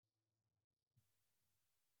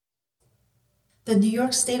The New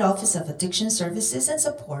York State Office of Addiction Services and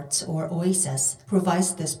Supports, or OASIS,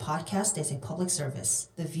 provides this podcast as a public service.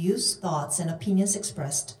 The views, thoughts, and opinions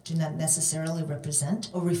expressed do not necessarily represent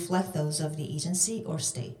or reflect those of the agency or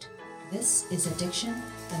state. This is Addiction,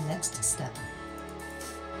 the Next Step.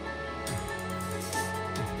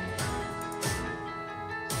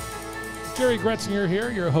 Jerry Gretzinger here,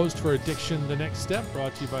 your host for Addiction, the Next Step,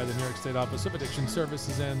 brought to you by the New York State Office of Addiction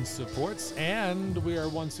Services and Supports. And we are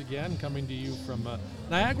once again coming to you from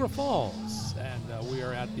Niagara Falls. And we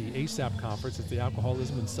are at the ASAP conference. It's the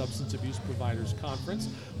Alcoholism and Substance Abuse Providers Conference,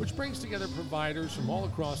 which brings together providers from all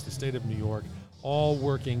across the state of New York, all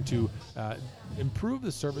working to improve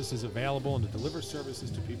the services available and to deliver services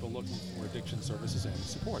to people looking for addiction services and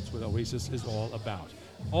supports, what OASIS is all about.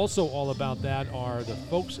 Also all about that are the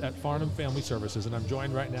folks at Farnham Family Services, and I'm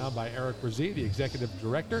joined right now by Eric Brzee, the Executive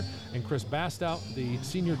Director, and Chris Bastow, the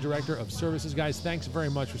Senior Director of Services. Guys, thanks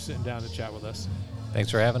very much for sitting down to chat with us.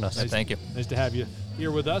 Thanks for having us. Thank you. Nice to have you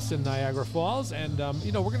here with us in Niagara Falls. And,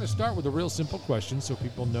 we're going to start with a real simple question so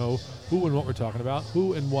people know who and what we're talking about.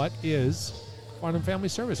 Who and what is Farnham Family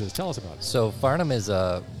Services? Tell us about it. So Farnham is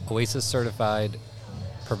a OASIS certified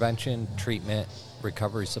prevention, treatment,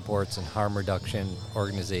 recovery supports, and harm reduction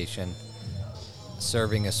organization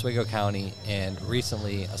serving Oswego County and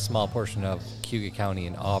recently a small portion of Cuyahoga County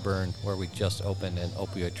in Auburn, where we just opened an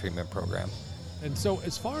opioid treatment program. And so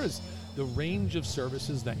as far as the range of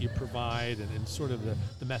services that you provide and sort of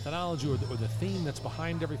the methodology or the theme that's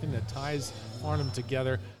behind everything that ties Farnham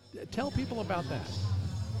together, tell people about that.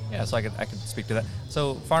 Yeah, so I could speak to that.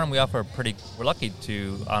 So Farnham, we're lucky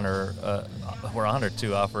to we're honored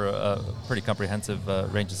to offer a pretty comprehensive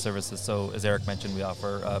range of services. So as Eric mentioned, we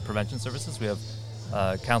offer prevention services. We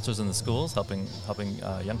have counselors in the schools helping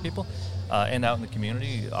young people, and out in the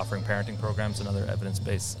community offering parenting programs and other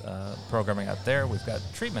evidence-based programming out there. We've got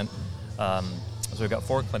treatment. So we've got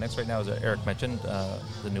 4 clinics right now, as Eric mentioned,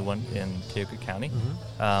 the new one in Cuyahoga County.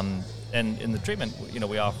 Mm-hmm. And in the treatment,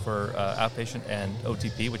 we offer outpatient and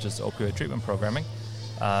OTP, which is opioid treatment programming,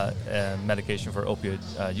 and medication for opioid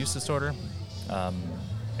use disorder.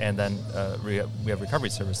 And then we have recovery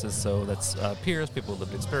services, so that's peers, people with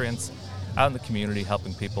lived experience, out in the community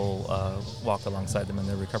helping people walk alongside them in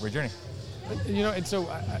their recovery journey. And so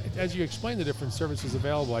as you explain the different services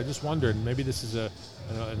available, I just wondered, and maybe this is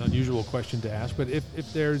an unusual question to ask, but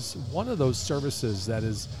if there's one of those services that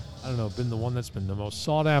is, been the one that's been the most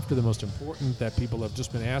sought after, the most important, that people have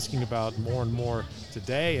just been asking about more and more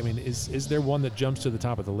today, is there one that jumps to the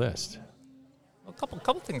top of the list? A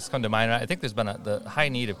couple things come to mind. I think there's been the high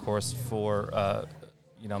need, of course, for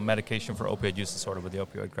medication for opioid use disorder with the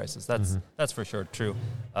opioid crisis. That's for sure true.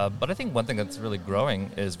 But I think one thing that's really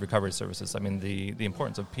growing is recovery services. The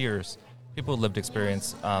importance of peers, people with lived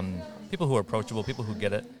experience, people who are approachable, people who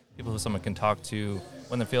get it, people who someone can talk to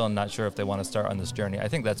when they're feeling not sure if they want to start on this journey. I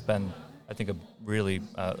think that's been, a really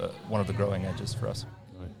one of the growing edges for us.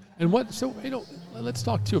 Right. And let's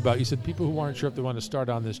talk too about, you said people who aren't sure if they want to start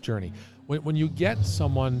on this journey. When you get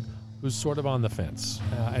someone who's sort of on the fence,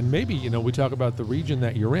 and maybe, we talk about the region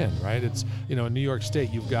that you're in, right? It's, in New York State,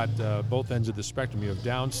 you've got both ends of the spectrum. You have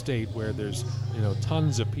downstate where there's,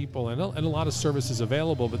 tons of people and a lot of services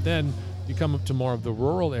available, but then you come up to more of the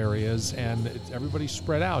rural areas and everybody's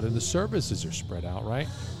spread out and the services are spread out, right?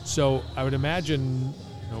 So I would imagine,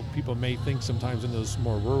 people may think sometimes in those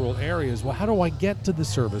more rural areas, well, how do I get to the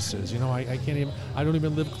services? I don't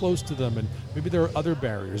even live close to them, and maybe there are other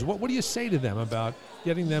barriers. What do you say to them about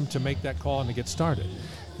getting them to make that call and to get started?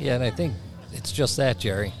 Yeah, and I think it's just that,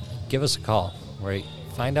 Jerry. Give us a call, right?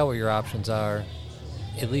 Find out what your options are.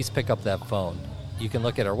 At least pick up that phone. You can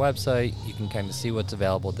look at our website. You can kind of see what's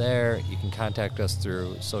available there. You can contact us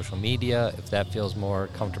through social media if that feels more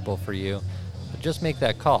comfortable for you. But just make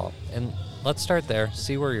that call, and let's start there,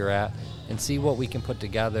 see where you're at, and see what we can put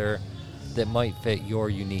together that might fit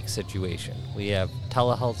your unique situation. We have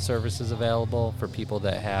telehealth services available for people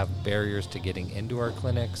that have barriers to getting into our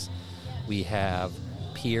clinics. We have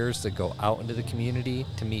peers that go out into the community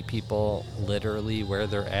to meet people literally where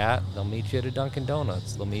they're at. They'll meet you at a Dunkin'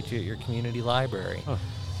 Donuts. They'll meet you at your community library. Huh.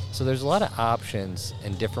 So there's a lot of options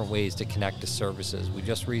and different ways to connect to services. We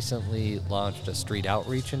just recently launched a street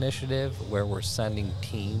outreach initiative where we're sending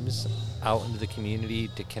teams out into the community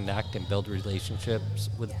to connect and build relationships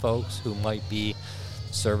with folks who might be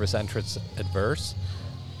service entrance adverse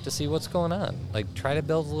to see what's going on. Try to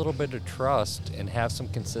build a little bit of trust and have some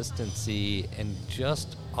consistency and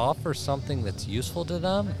just offer something that's useful to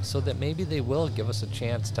them so that maybe they will give us a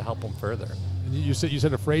chance to help them further. You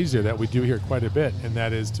said a phrase there that we do hear quite a bit, and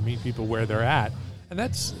that is to meet people where they're at. And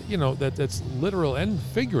that's, that's literal and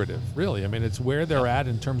figurative, really. I mean, it's where they're at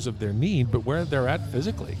in terms of their need, but where they're at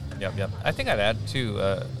physically. Yep. I think I'd add to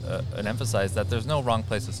and emphasize that there's no wrong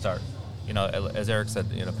place to start. As Eric said,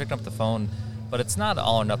 picking up the phone, but it's not an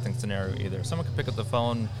all or nothing scenario either. Someone can pick up the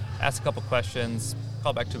phone, ask a couple questions,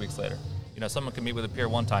 call back 2 weeks later. Someone can meet with a peer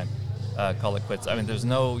one time, call it quits. I mean,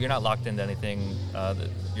 you're not locked into anything.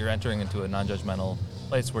 You're entering into a non-judgmental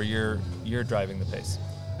place where you're driving the pace.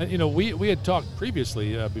 And, we had talked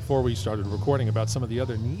previously before we started recording about some of the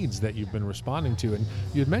other needs that you've been responding to, and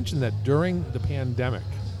you had mentioned that during the pandemic,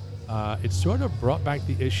 it sort of brought back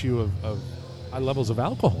the issue of high levels of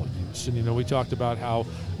alcohol use. And, we talked about how,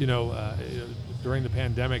 during the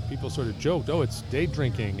pandemic, people sort of joked, it's day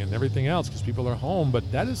drinking and everything else because people are home.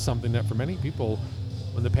 But that is something that for many people,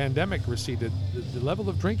 when the pandemic receded, the level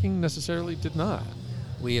of drinking necessarily did not.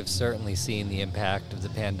 We have certainly seen the impact of the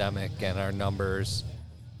pandemic and our numbers.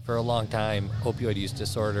 For a long time, opioid use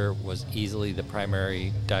disorder was easily the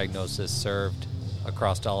primary diagnosis served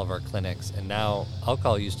across all of our clinics, and now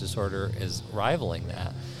alcohol use disorder is rivaling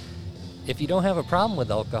that. If you don't have a problem with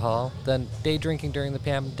alcohol, then day drinking during the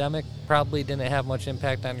pandemic probably didn't have much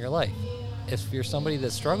impact on your life. If you're somebody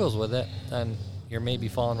that struggles with it, then you're maybe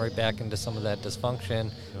falling right back into some of that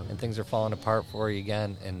dysfunction, and things are falling apart for you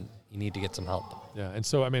again, and you need to get some help. Yeah, and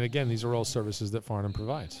so, again, these are all services that Farnham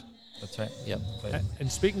provides. That's right. Yep.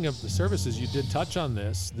 And speaking of the services, you did touch on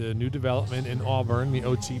this, the new development in Auburn, the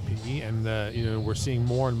OTP, and we're seeing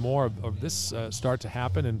more and more of this start to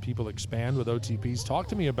happen and people expand with OTPs. Talk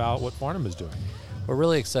to me about what Farnham is doing. We're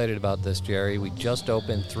really excited about this, Jerry. We just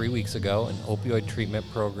opened 3 weeks ago an opioid treatment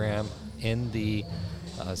program in the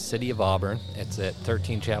city of Auburn. It's at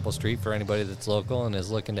 13 Chapel Street for anybody that's local and is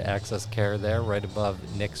looking to access care there, right above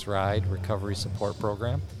Nick's Ride Recovery Support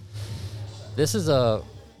Program. This is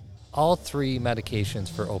all 3 medications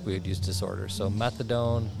for opioid use disorder. So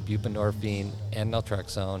methadone, buprenorphine, and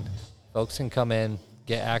naltrexone. Folks can come in,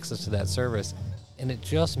 get access to that service, and it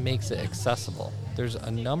just makes it accessible. There's a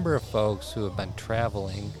number of folks who have been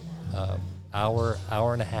traveling hour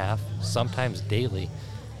and a half, sometimes daily,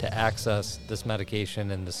 to access this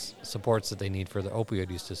medication and the supports that they need for their opioid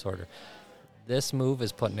use disorder. This move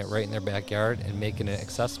is putting it right in their backyard and making it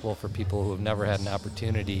accessible for people who have never had an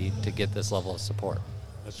opportunity to get this level of support.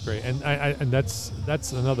 That's great, and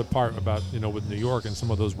that's another part about with New York and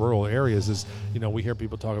some of those rural areas is we hear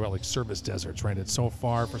people talk about like service deserts, right? It's so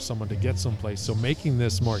far for someone to get someplace. So making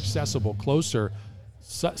this more accessible, closer,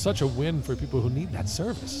 such a win for people who need that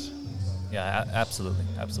service. Yeah, absolutely.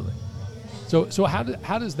 So how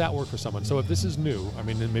does that work for someone? So if this is new,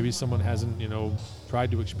 and maybe someone hasn't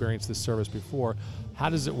tried to experience this service before,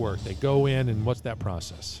 how does it work? They go in, and what's that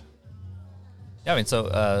process? Yeah,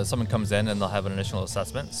 so someone comes in and they'll have an initial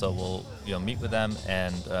assessment. So we'll meet with them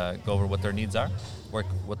and go over what their needs are,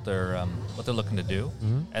 what they're looking to do,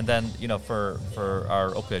 and then for our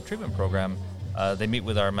opioid treatment program, they meet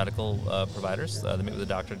with our medical providers. They meet with the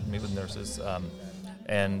doctor, meet with nurses,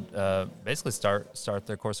 and basically start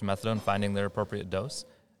their course of methadone, finding their appropriate dose.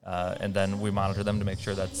 And then we monitor them to make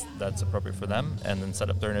sure that's appropriate for them, and then set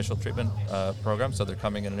up their initial treatment program. So they're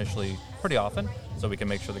coming in initially pretty often, so we can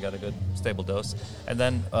make sure they got a good, stable dose. And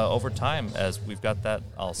then over time, as we've got that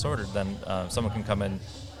all sorted, then someone can come in,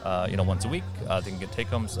 once a week. They can get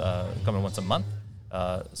take-homes, come in once a month.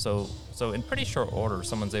 So in pretty short order,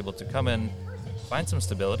 someone's able to come in, find some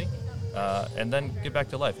stability, and then get back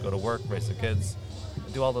to life, go to work, raise their kids,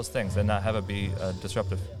 do all those things, and not have it be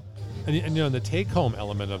disruptive. And the take-home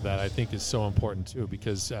element of that, I think, is so important too,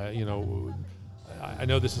 because I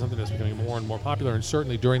know this is something that's becoming more and more popular, and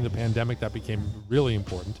certainly during the pandemic that became really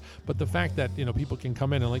important. But the fact that people can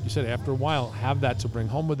come in and, like you said, after a while, have that to bring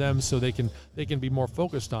home with them, so they can be more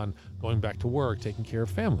focused on going back to work, taking care of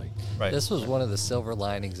family. Right. This was one of the silver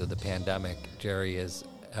linings of the pandemic, Jerry, is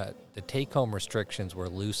the take-home restrictions were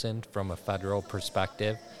loosened from a federal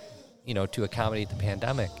perspective, to accommodate the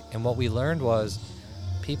pandemic. And what we learned was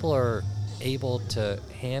people are able to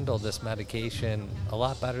handle this medication a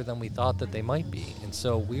lot better than we thought that they might be. And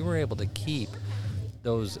so we were able to keep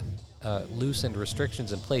those loosened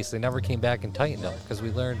restrictions in place. They never came back and tightened them because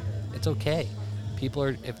we learned it's okay. People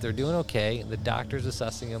are, if they're doing okay, the doctor's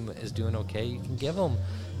assessing them as doing okay, you can give them,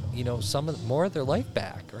 more of their life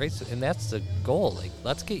back, right? So, and that's the goal. Like,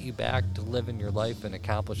 let's get you back to living your life and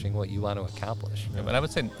accomplishing what you want to accomplish. Yeah, but I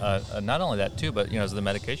would say not only that too, but as the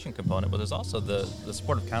medication component, but there's also the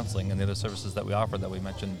supportive counseling and the other services that we offer that we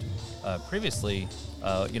mentioned previously.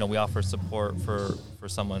 We offer support for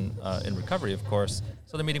someone in recovery, of course.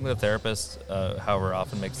 So the meeting with a therapist, however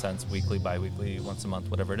often makes sense, weekly, bi-weekly, once a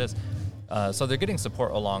month, whatever it is. So they're getting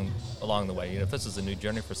support along the way. If this is a new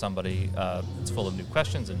journey for somebody, it's full of new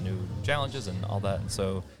questions and new challenges and all that. And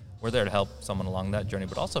so we're there to help someone along that journey,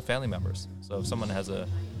 but also family members. So if someone has a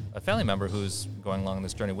family member who's going along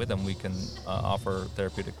this journey with them, we can offer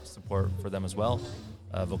therapeutic support for them as well,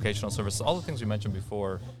 vocational services, all the things we mentioned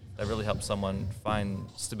before that really help someone find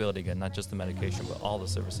stability again, not just the medication, but all the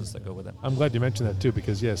services that go with it. I'm glad you mentioned that too,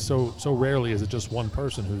 because yes, so rarely is it just one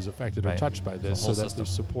person who's affected or touched by this, so that there's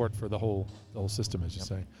support for the whole system, as you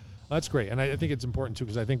say. Well, that's great, and I think it's important too,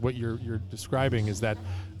 because I think what you're describing is that,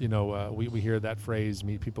 we hear that phrase,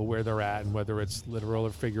 meet people where they're at, and whether it's literal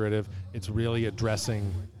or figurative, it's really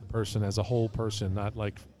addressing the person as a whole person, not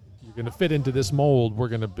like you're going to fit into this mold, we're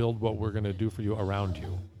going to build what we're going to do for you around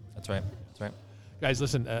you. That's right. Guys,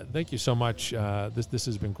 listen, thank you so much. This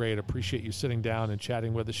has been great. Appreciate you sitting down and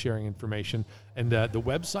chatting with us, sharing information. And the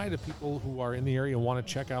website of people who are in the area and want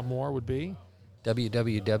to check out more would be?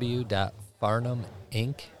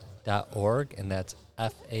 www.farnhaminc.org, and that's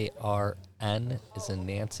FARN as in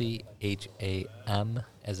Nancy, HAM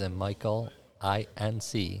as in Michael,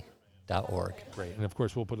 INC.org. Great. And, of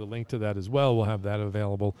course, we'll put a link to that as well. We'll have that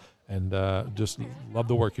available. And just love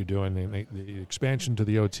the work you're doing. The expansion to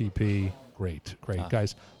the OTP, great.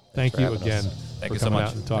 Guys, thank you again for coming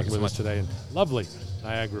out and talking with us today. And lovely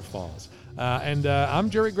Niagara Falls. And I'm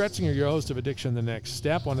Jerry Gretzinger, your host of Addiction The Next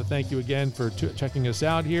Step. I want to thank you again for checking us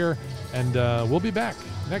out here. And we'll be back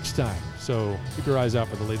next time. So keep your eyes out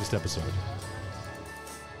for the latest episode.